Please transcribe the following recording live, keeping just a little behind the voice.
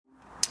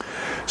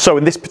So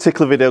in this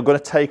particular video, I'm going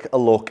to take a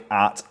look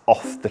at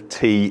off the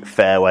tee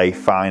fairway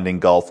finding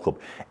golf club.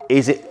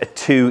 Is it a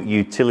 2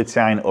 utility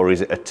iron or is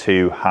it a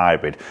 2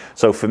 hybrid?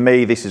 So for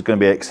me, this is going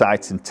to be an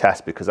exciting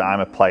test because I'm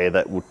a player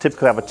that would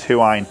typically have a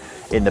 2 iron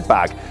in the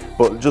bag.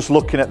 But just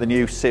looking at the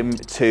new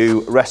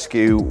SIM2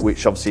 Rescue,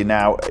 which obviously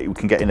now we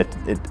can get in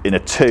a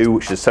 2,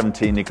 which is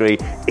 17 degree,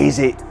 is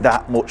it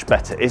that much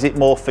better? Is it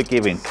more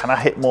forgiving? Can I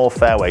hit more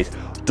fairways?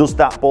 Does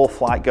that ball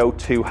flight go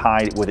too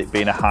high with it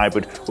being a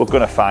hybrid? We're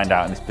going to find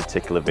out in this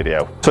particular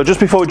video. So just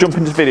before we jump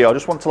into the video, I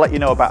just want to let you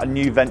know about a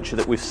new venture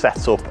that we've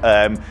set up,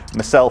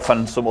 myself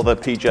and some other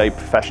PGA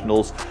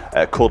professionals,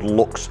 called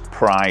Lux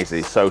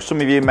Prizes. So some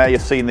of you may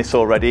have seen this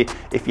already.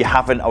 If you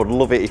haven't, I would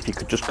love it if you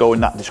could just go in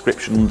that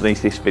description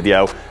underneath this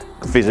video,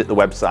 visit the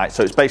website.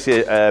 So it's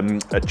basically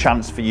a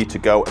chance for you to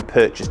go and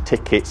purchase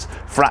tickets,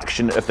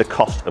 fraction of the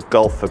cost of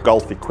golf for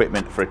golf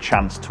equipment, for a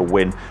chance to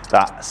win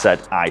that said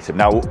item.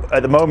 Now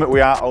at the moment we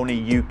are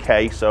only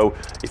UK, so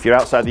if you're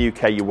outside the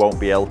UK you won't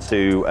be able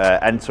to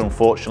enter,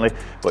 unfortunately,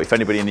 but if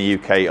anybody in the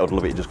UK, I'd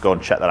love it to just go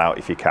and check that out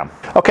if you can.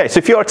 Okay, so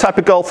if you're a type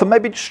of golfer,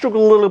 maybe just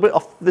struggle a little bit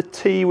off the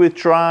tee with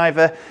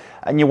driver,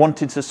 and you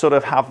wanted to sort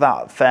of have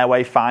that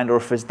fairway finder, or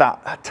if there's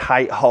that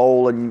tight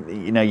hole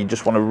and you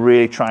just want to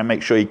really try and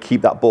make sure you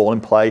keep that ball in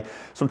play.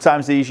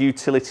 Sometimes these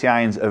utility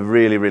irons are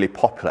really, really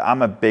popular.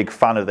 I'm a big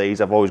fan of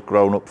these. I've always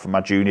grown up from my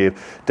junior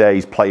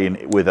days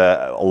playing with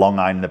a long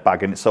iron in the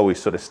bag, and it's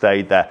always sort of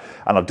stayed there.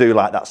 And I do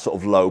like that sort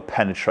of low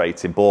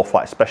penetrating ball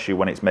flight, especially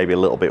when it's maybe a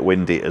little bit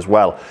windy as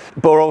well.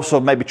 But also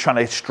maybe trying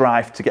to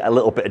strive to get a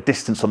little bit of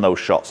distance on those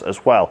shots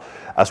as well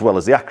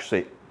as the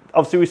accuracy.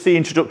 Obviously we see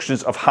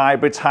introductions of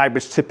hybrids.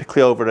 Hybrids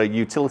typically over a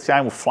utility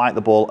iron will flight the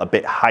ball a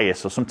bit higher,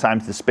 so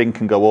sometimes the spin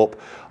can go up,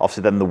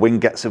 obviously then the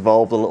wind gets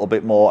involved a little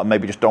bit more and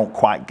maybe just don't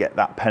quite get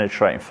that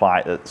penetrating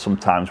flight that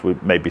sometimes we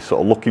may be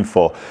sort of looking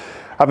for.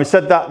 Having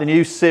said that, the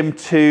new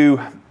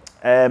SIM2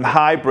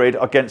 hybrid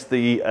against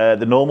the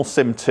normal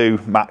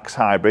SIM2 Max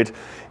hybrid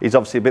is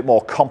obviously a bit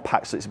more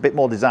compact, so it's a bit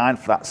more designed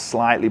for that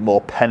slightly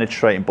more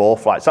penetrating ball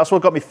flight. So that's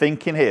what got me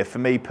thinking here, for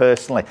me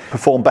personally,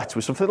 perform better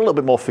with something a little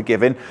bit more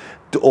forgiving,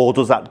 or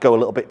does that go a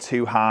little bit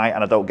too high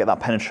and I don't get that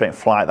penetrating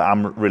flight that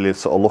I'm really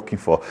sort of looking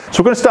for. So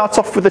we're going to start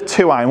off with the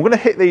 2 iron. We're going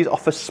to hit these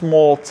off a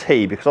small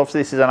tee because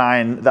obviously this is an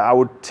iron that I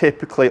would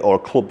typically, or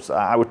clubs that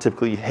I would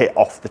typically hit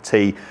off the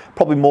tee,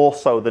 probably more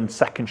so than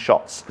second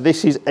shots.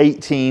 This is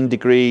 18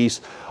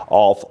 degrees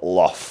of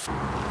loft.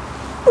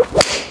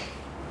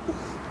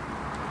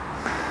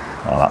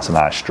 Oh, that's a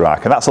nice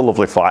strike, and that's a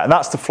lovely flight, and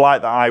that's the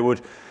flight that I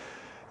would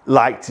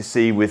like to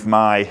see with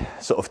my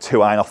sort of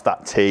 2 iron off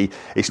that tee.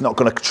 It's not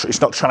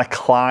trying to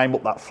climb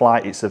up that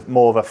flight. It's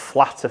more of a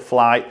flatter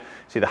flight.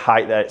 See the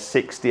height there at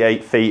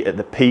 68 feet at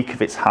the peak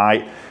of its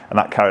height, and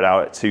that carried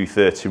out at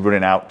 230,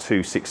 running out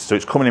 260. So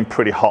it's coming in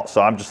pretty hot.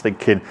 So I'm just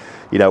thinking,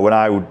 when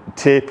I would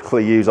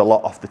typically use a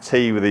lot off the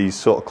tee with these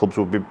sort of clubs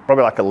would be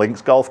probably like a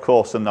links golf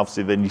course, and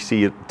obviously then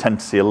you tend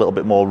to see a little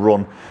bit more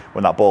run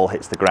when that ball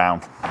hits the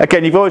ground.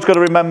 Again, you've always got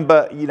to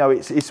remember,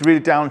 it's really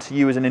down to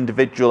you as an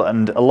individual,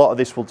 and a lot of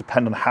this will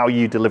depend on how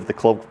you deliver the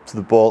club to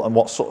the ball and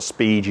what sort of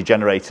speed you're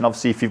generating.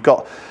 Obviously, if you've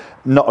got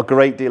not a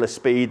great deal of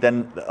speed,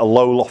 then a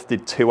low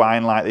lofted 2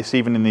 iron like this,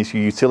 even in this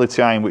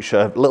utility iron, which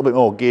are a little bit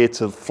more geared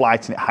to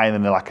flighting it higher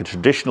than like a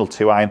traditional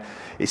 2 iron,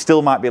 it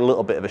still might be a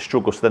little bit of a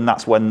struggle. So then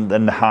that's when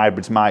the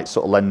hybrids might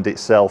sort of lend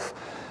itself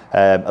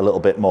a little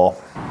bit more.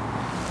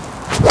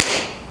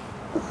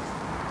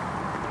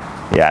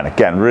 Yeah, and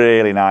again,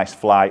 really nice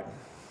flight.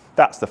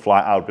 That's the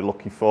flight I would be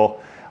looking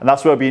for. And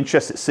that's where I'd be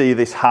interested to see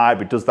this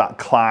hybrid. Does that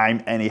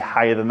climb any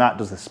higher than that?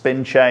 Does the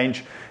spin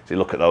change? So you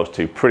look at those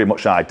two, pretty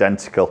much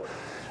identical.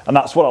 And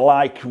that's what I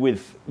like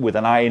with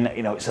an iron.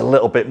 It's a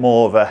little bit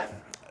more of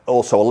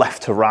also a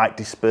left to right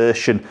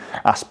dispersion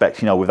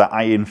aspect, with that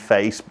iron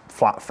face,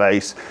 flat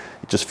face.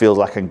 It just feels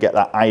like I can get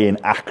that iron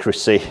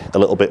accuracy a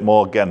little bit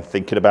more. Again,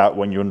 thinking about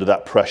when you're under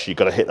that pressure, you've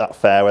got to hit that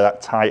fairway,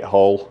 that tight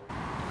hole.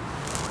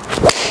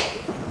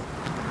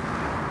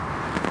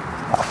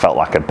 That felt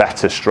like a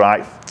better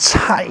strike,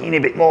 tiny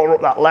bit more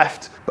up that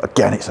left. But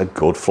again, it's a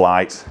good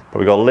flight. But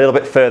we got a little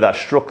bit further. I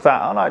struck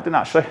that. Oh no, I didn't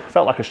actually.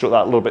 Felt like I struck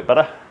that a little bit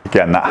better.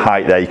 Again, that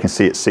height there, you can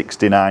see it's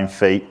 69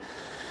 feet.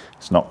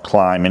 It's not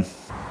climbing.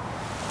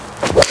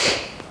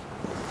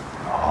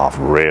 Oh, I've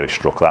really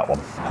struck that one.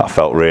 That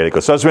felt really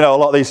good. So as we know, a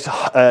lot of these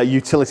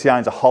utility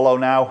irons are hollow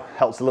now.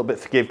 Helps a little bit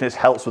of forgiveness,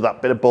 helps with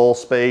that bit of ball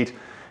speed.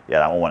 Yeah,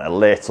 that one went a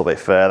little bit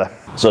further.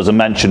 So as I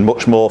mentioned,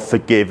 much more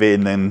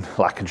forgiving than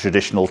like a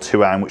traditional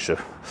 2 iron, which are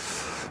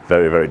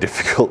very, very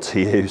difficult to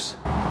use.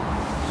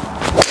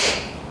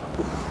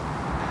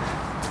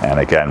 And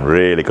again,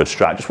 really good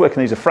strike. Just working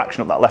these a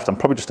fraction up that left. I'm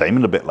probably just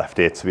aiming a bit left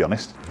here, to be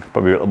honest.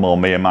 Probably a little more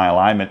me and my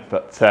alignment.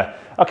 But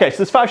okay, so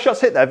there's 5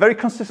 shots hit there. Very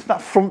consistent,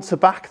 that front to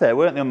back there,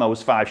 weren't they, on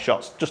those 5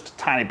 shots? Just a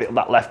tiny bit of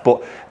that left,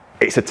 but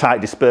it's a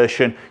tight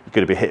dispersion. You're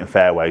going to be hitting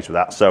fairways with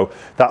that. So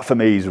that for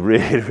me is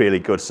really, really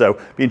good. So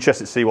be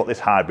interested to see what this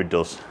hybrid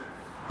does.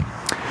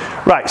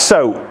 Right,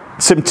 so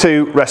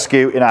SIM2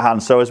 Rescue in our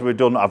hands. So as I've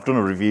done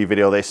a review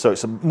video of this, so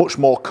it's a much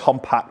more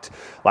compact,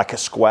 like a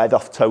squared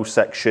off toe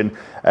section,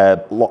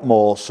 a lot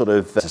more sort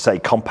of, to say,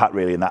 compact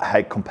really in that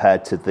head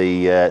compared to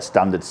the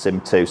standard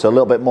SIM2. So a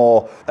little bit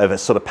more of a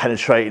sort of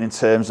penetrating in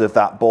terms of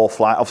that ball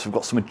flight. Obviously we've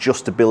got some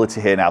adjustability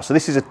here now. So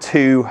this is a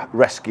 2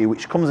 Rescue,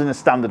 which comes in a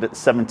standard at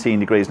 17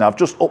 degrees. Now I've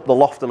just upped the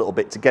loft a little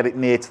bit to get it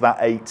near to that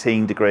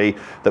 18 degree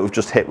that we've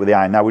just hit with the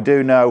iron. Now we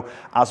do know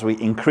as we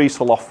increase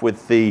the loft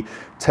with the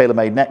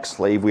TaylorMade neck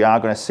sleeve, we are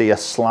going to see a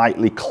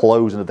slightly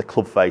closing of the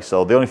club face.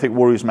 So the only thing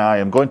worries me, I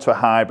am going to a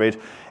hybrid,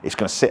 it's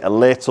going to sit a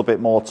little bit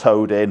more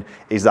toed in.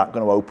 Is that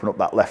going to open up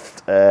that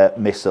left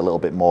miss a little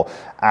bit more?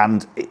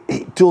 And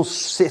it does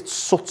sit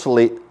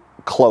subtly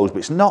closed, but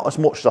it's not as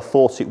much as I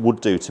thought it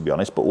would do, to be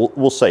honest, but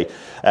we'll see.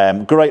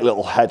 Great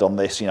little head on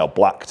this, you know,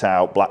 blacked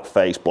out, black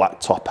face, black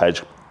top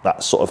edge.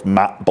 That sort of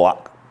matte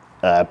black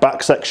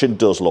back section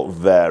does look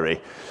very,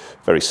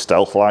 very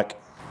stealth-like.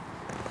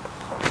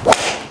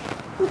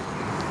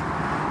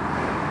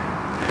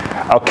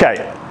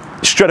 Okay,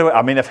 straight away,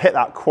 I mean, I've hit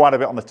that quite a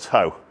bit on the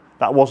toe.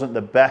 That wasn't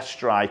the best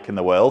strike in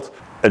the world.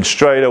 And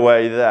straight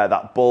away there,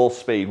 that ball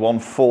speed,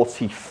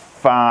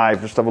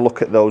 145, just have a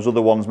look at those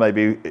other ones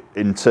maybe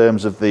in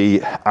terms of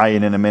the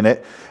iron in a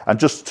minute. And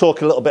just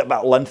talk a little bit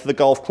about length of the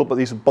golf club, but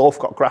these have both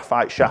got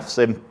graphite shafts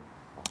in.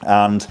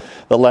 And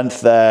the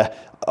length there,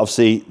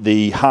 obviously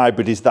the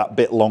hybrid is that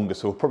bit longer,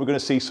 so we're probably going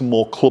to see some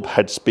more club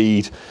head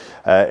speed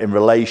in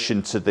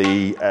relation to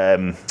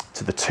the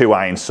 2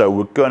 iron. So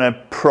we're going to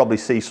probably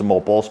see some more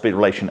ball speed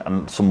relation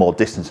and some more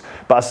distance.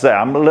 But as I say,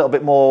 I'm a little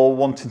bit more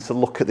wanting to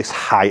look at this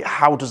height.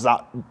 How does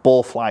that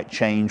ball flight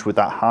change with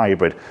that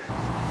hybrid?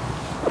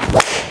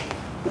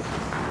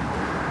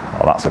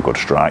 Oh, that's a good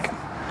strike.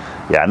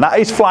 Yeah, and that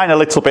is flying a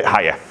little bit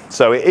higher.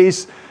 So it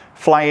is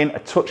flying a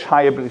touch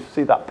higher, but you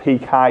see that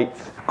peak height.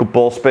 Good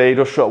ball speed,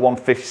 just shot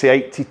 150,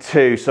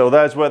 82. So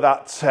there's where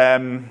that,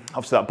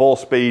 obviously that ball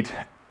speed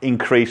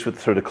increase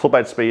through the club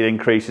head speed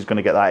increase is going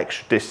to get that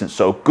extra distance.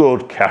 So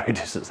good carry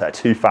distance there,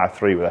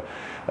 253 with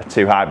a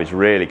 2 hybrid is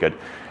really good.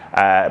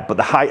 But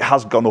the height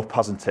has gone up,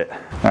 hasn't it?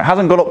 Now, it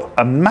hasn't gone up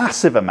a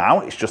massive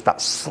amount, it's just that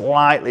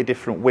slightly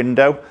different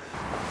window.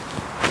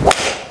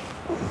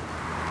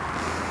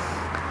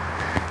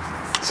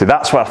 So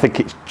that's where I think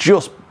it's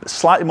just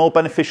slightly more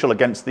beneficial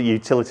against the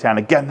utility iron.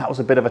 Again, that was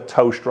a bit of a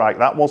toe strike.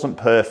 That wasn't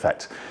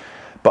perfect.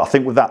 But I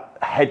think with that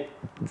head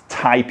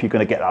type, you're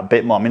going to get that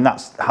bit more. I mean,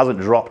 that hasn't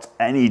dropped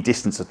any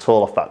distance at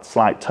all off that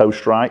slight toe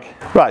strike.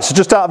 Right, so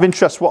just out of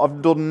interest, what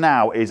I've done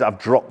now is I've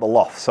dropped the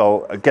loft.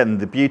 So again,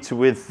 the beauty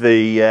with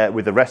the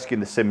Rescue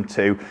and the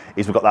SIM2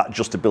 is we've got that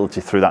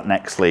adjustability through that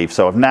neck sleeve.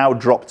 So I've now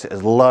dropped it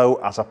as low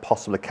as I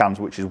possibly can,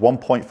 which is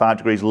 1.5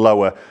 degrees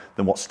lower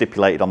than what's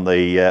stipulated on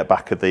the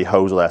back of the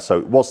hose there. So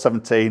it was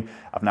 17,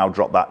 I've now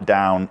dropped that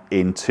down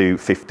into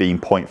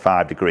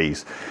 15.5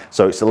 degrees.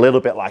 So it's a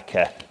little bit like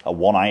a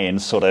 1 iron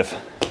sort of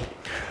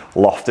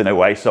loft in a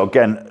way. So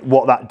again,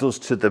 what that does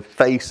to the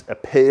face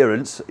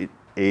appearance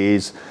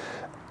is,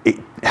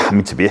 I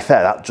mean, to be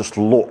fair, that just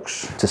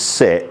looks to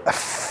sit a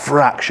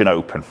fraction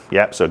open.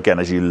 Yep. So again,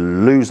 as you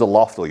lose the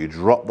loft or you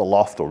drop the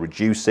loft or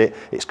reduce it,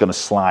 it's going to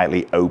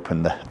slightly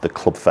open the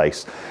club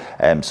face.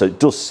 So it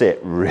does sit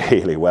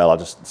really well. I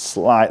just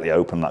slightly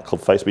open that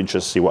club face. Be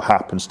interested to see what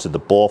happens to the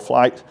ball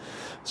flight.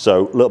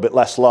 So a little bit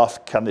less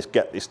loft. Can this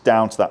get this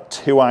down to that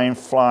 2 iron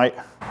flight?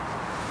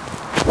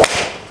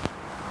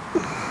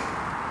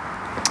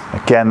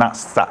 Again,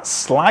 that's that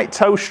slight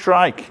toe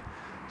strike.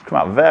 It's come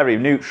out very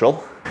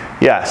neutral.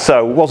 Yeah,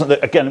 so it wasn't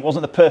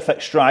the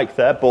perfect strike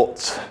there,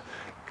 but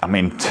I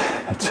mean,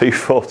 a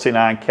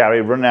 249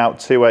 carry, running out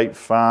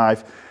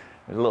 285.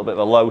 There's a little bit of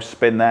a low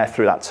spin there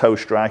through that toe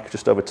strike,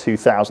 just over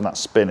 2,000 that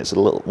spin. It's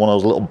one of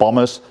those little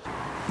bombers.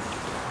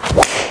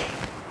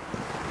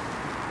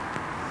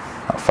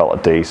 That felt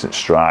a decent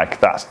strike.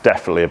 That's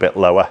definitely a bit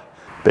lower,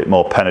 a bit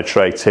more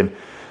penetrating.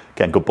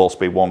 Again, good ball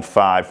speed,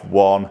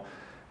 151.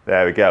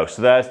 There we go.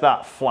 So there's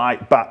that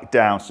flight back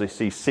down. So you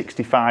see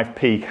 65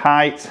 peak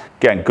height.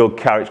 Again, good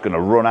carry. It's going to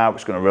run out.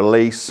 It's going to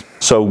release.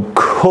 So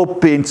could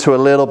be into a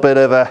little bit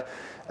of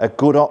a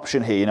good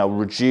option here. You know,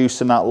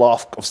 reducing that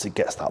loft. Obviously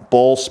gets that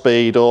ball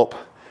speed up.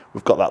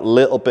 We've got that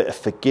little bit of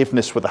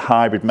forgiveness with the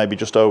hybrid, maybe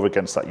just over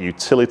against that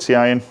utility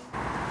iron.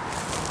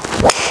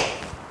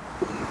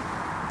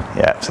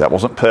 Yeah, so that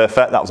wasn't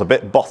perfect. That was a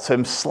bit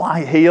bottom,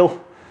 slight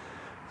heel.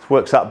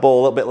 Works that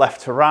ball a little bit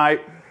left to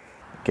right.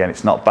 Again,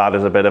 it's not bad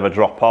as a bit of a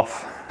drop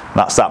off.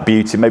 That's that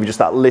beauty, maybe just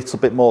that little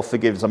bit more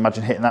forgiveness.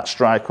 Imagine hitting that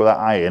strike with that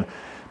iron,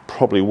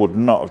 probably would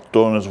not have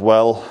done as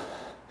well.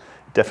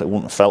 Definitely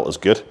wouldn't have felt as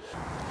good.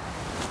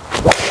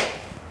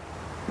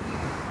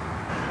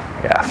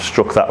 Yeah, I've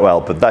struck that well,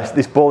 but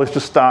this ball is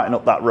just starting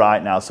up that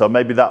right now, so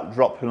maybe that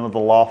drop in another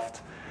loft.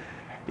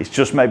 It's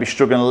just maybe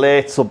struggling a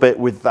little bit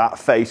with that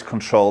face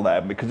control there,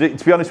 because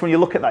to be honest, when you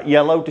look at that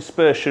yellow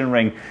dispersion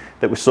ring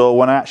that we saw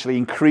when I actually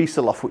increased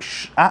the loft,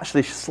 which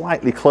actually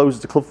slightly closes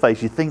the club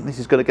face, you think this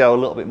is going to go a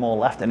little bit more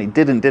left, and it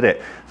didn't, did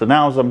it? So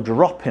now as I'm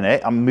dropping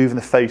it, I'm moving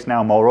the face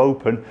now more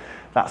open.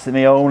 That's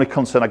the only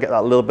concern. I get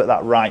that little bit of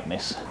that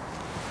rightness.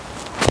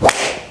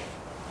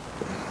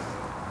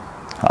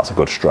 That's a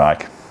good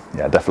strike.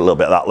 Yeah, definitely a little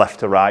bit of that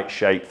left to right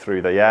shape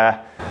through the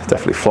air.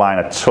 Definitely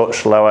flying a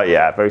touch lower.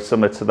 Yeah, very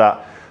similar to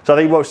that. So I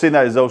think what we've seen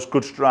there is those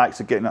good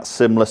strikes are getting that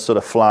similar sort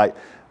of flight.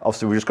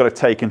 Obviously, we've just got to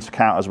take into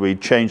account as we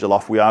change the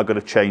loft, we are going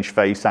to change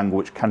face angle,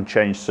 which can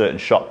change certain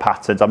shot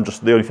patterns.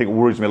 The only thing that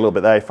worries me a little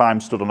bit there, if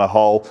I'm stood on a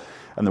hole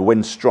and the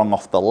wind's strong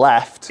off the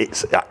left,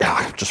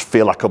 I just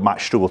feel like I might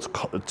struggle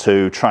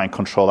to try and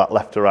control that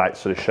left to right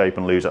sort of shape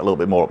and lose it a little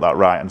bit more up that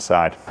right hand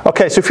side.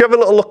 Okay, so if you have a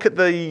little look at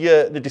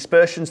the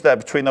dispersions there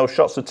between those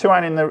shots, the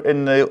 2-iron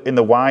in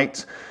the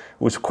white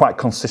was quite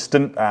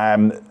consistent.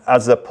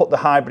 As I put the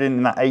hybrid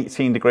in that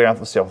 18 degree,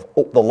 obviously I've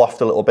upped the loft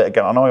a little bit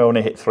again. I know I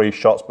only hit 3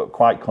 shots, but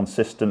quite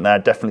consistent there.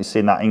 Definitely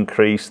seeing that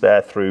increase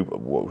there through,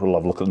 we'll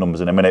have a look at the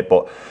numbers in a minute,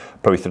 but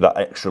probably through that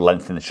extra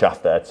length in the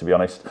shaft there, to be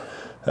honest.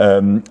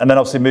 And then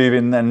obviously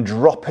moving and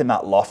dropping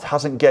that loft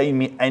hasn't gained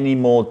me any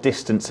more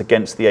distance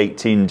against the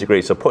 18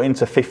 degrees. So putting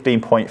to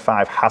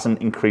 15.5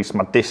 hasn't increased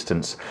my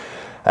distance.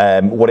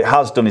 What it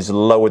has done is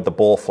lowered the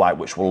ball flight,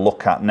 which we'll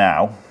look at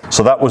now.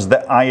 So that was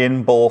the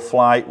iron ball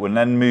flight. We'll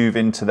then move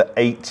into the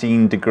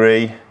 18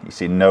 degree. You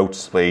see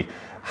noticeably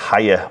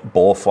higher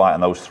ball flight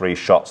on those 3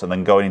 shots, and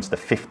then going into the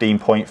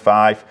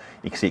 15.5,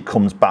 you can see it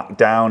comes back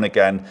down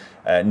again,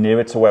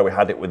 nearer to where we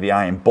had it with the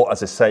iron. But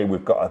as I say,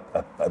 we've got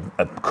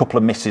a couple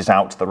of misses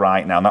out to the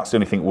right now, and that's the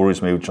only thing that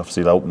worries me, which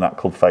obviously will open that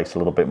club face a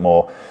little bit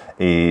more,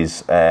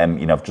 is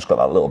you know, I've just got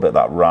that little bit of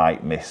that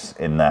right miss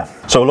in there.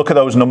 So we'll look at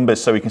those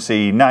numbers. So we can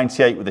see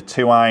 98 with the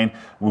 2-iron.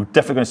 We're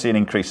definitely going to see an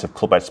increase of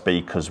club head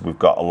speed because we've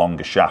got a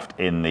longer shaft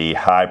in the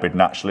hybrid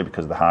naturally,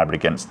 because of the hybrid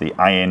against the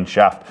iron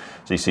shaft.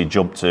 So you see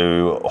jump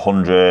to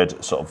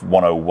 100, sort of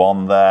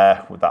 101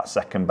 there with that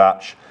second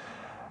batch.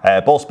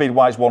 Ball speed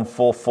wise,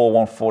 144,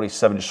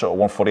 147, just short of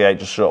 148,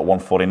 just short of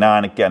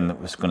 149. Again,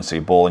 we're going to see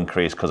a ball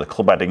increase because of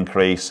club head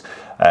increase.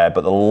 But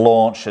the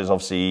launch is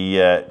obviously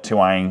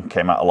 2-iron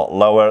came out a lot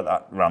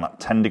lower, around that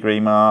 10 degree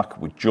mark.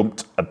 We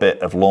jumped a bit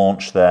of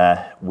launch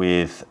there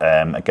with,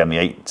 again, the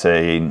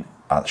 18.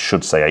 I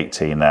should say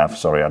 18 there,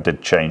 sorry, I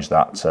did change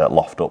that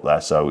loft up there,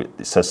 so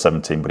it says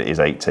 17, but it is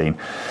 18.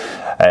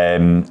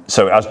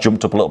 So it has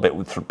jumped up a little bit,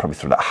 probably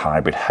through that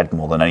hybrid head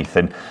more than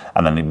anything,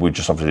 and then we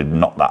just obviously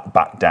knocked that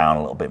back down a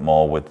little bit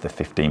more with the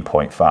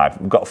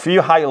 15.5. We've got a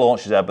few higher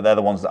launches there, but they're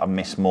the ones that I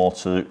missed more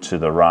to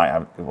the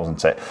right,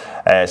 wasn't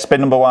it?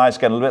 Spin number wise,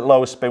 again, a little bit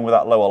lower spin with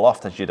that lower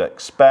loft as you'd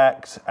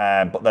expect,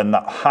 but then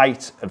that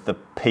height of the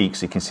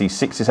peaks, you can see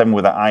 67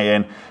 with that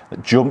iron,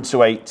 that jumped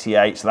to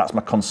 88, so that's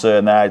my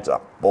concern there.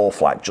 That ball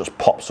flight just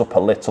pops up a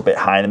little bit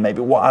higher than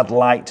maybe what I'd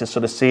like to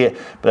sort of see it,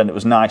 but then it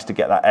was nice to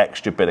get that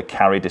extra bit of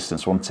carry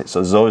distance, wasn't it? So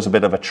there's always a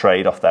bit of a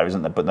trade-off there,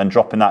 isn't there? But then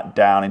dropping that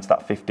down into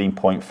that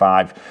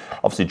 15.5,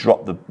 obviously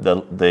drop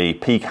the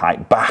peak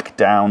height back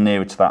down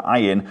nearer to that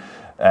iron,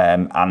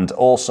 and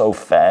also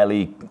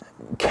fairly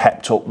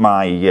kept up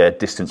my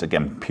distance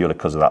again purely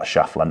because of that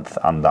shaft length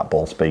and that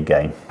ball speed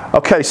gain.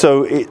 Okay,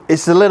 so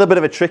it's a little bit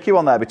of a tricky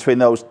one there between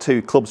those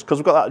 2 clubs because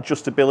we've got that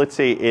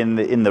adjustability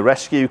in the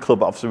Rescue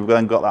club. Obviously we've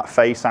then got that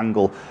face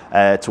angle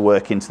to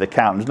work into the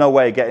count. There's no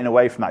way of getting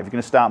away from that. If you're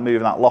going to start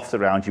moving that loft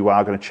around, you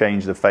are going to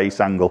change the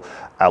face angle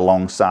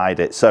alongside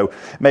it. So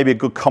maybe a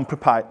good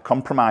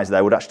compromise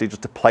there would actually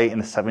just to play it in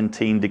the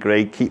 17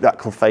 degree, keep that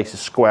club face as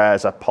square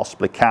as I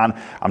possibly can.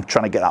 I'm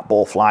trying to get that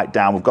ball flight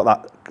down. We've got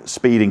that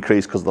speed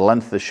increase because of the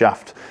length of the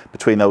shaft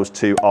between those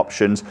 2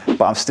 options,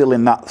 but I'm still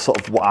in that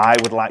sort of what I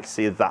would like to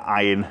see as that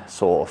iron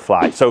sort of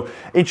flight. So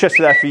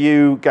interested there for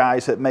you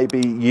guys that maybe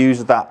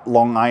use that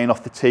long iron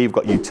off the tee. You've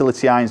got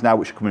utility irons now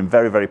which are becoming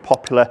very, very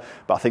popular,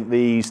 but I think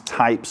these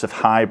types of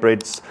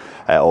hybrids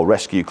or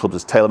rescue clubs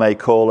as TaylorMade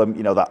call them,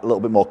 you know, that little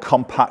bit more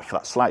compact for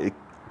that slightly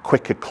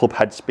quicker club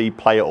head speed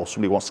player, or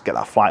somebody wants to get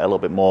that flight a little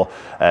bit more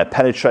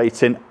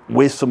penetrating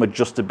with some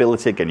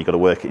adjustability. Again, you've got to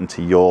work it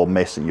into your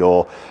miss and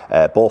your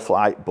ball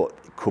flight, but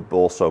it could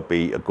also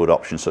be a good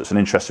option. So it's an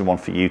interesting one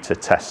for you to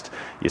test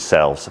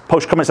yourselves.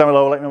 Post comments down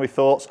below, let me know your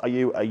thoughts. Are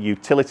you a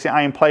utility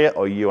iron player,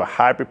 or are you a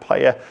hybrid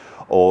player?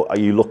 Or are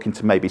you looking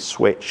to maybe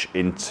switch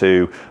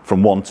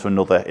from one to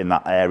another in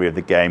that area of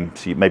the game,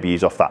 so you maybe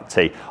use off that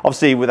tee?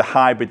 Obviously with a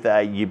hybrid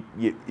there,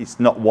 it's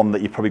not one that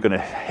you're probably going to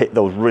hit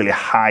those really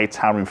high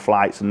towering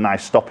flights and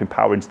nice stopping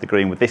power into the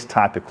green. With this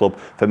type of club,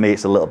 for me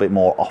it's a little bit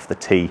more off the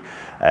tee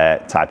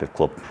type of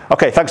club.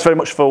 Okay, thanks very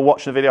much for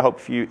watching the video.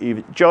 Hope you've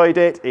enjoyed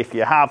it. If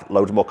you have,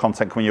 loads of more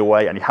content coming your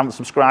way, and you haven't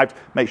subscribed,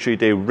 make sure you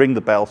do. Ring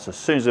the bell, so as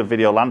soon as a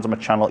video lands on my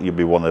channel, you'll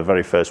be one of the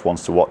very first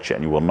ones to watch it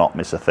and you will not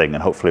miss a thing,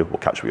 and hopefully we'll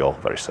catch you all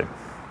very soon.